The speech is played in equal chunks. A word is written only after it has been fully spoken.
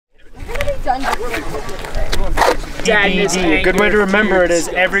DBD. A good way to remember it is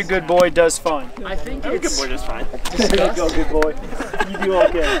every good boy does fine. I think every good boy does fine. There you go, good boy. You do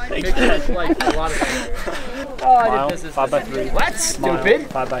okay. Like a lot of mile, 5x3. What? Stupid?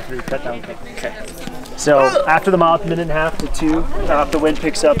 5x3, cut down kick. Okay. So after the mile, minute and a half to 2, if the wind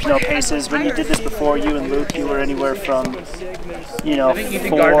picks up, paces. When you did this before, you and Luke, you were anywhere from,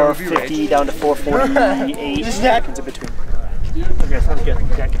 450 down to 448 seconds in between. Okay, sounds good.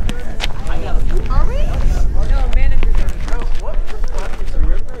 Okay. Are we? No,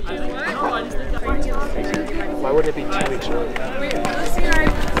 Why wouldn't it be 2 weeks early?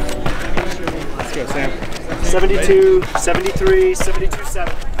 Let's go, Sam. 72, 73, 72,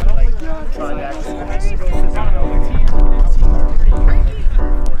 7.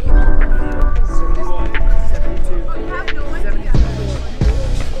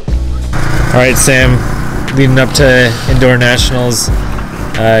 All right, Sam, leading up to indoor nationals,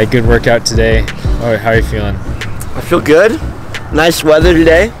 good workout today. Oh, how are you feeling? I feel good. Nice weather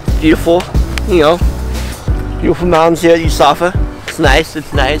today. Beautiful, beautiful mountains here at USAFA. It's nice.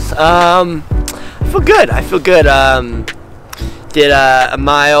 I feel good. Did a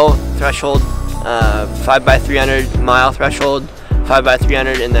mile threshold, 5x300 mile threshold,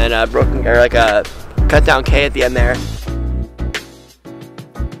 5x300, and then a cut down K at the end there.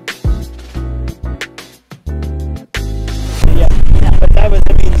 Yeah, but that was,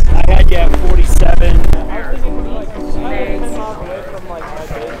 I had you at 47.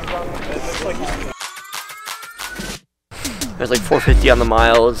 There's like 450 on the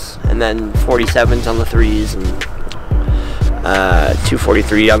miles, and then 47s on the 3s, and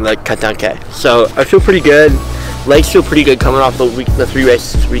 243 on the cut down K. So I feel pretty good. Legs feel pretty good coming off the 3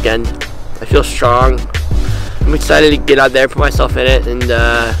 races this weekend. I feel strong. I'm excited to get out there, put myself in it, and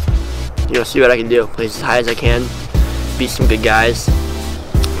see what I can do. Play as high as I can, beat some good guys,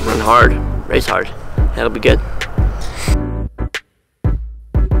 run hard, race hard. That'll be good.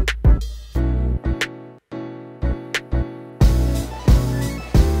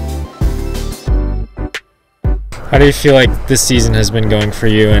 How do you feel like this season has been going for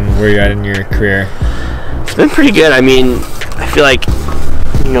you and where you're at in your career? It's been pretty good. I feel like,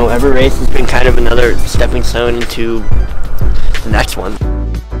 every race has been kind of another stepping stone into the next one.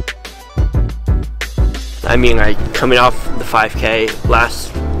 Coming off the 5K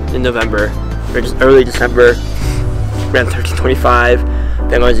in November, or just early December, ran 13:25.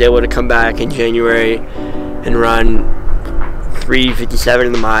 Then I was able to come back in January and run 3:57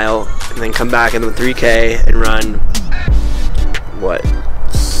 in the mile, and then come back in the 3K and run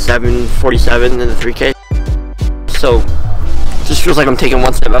 7:47 in the 3K. So it just feels like I'm taking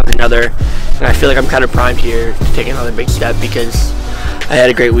one step after another, and I feel like I'm kind of primed here to take another big step because I had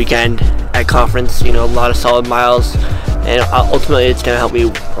a great weekend at conference. A lot of solid miles, and ultimately it's going to help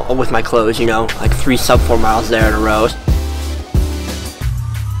me with my close. Like 3 sub-4 miles there in a row.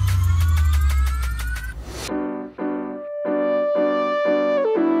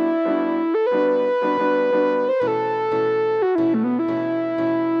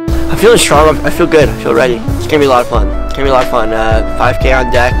 I'm feeling strong. I feel good. I feel ready. It's gonna be a lot of fun. 5K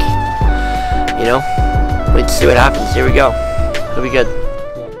on deck. Wait to see what happens. Here we go. It'll be good.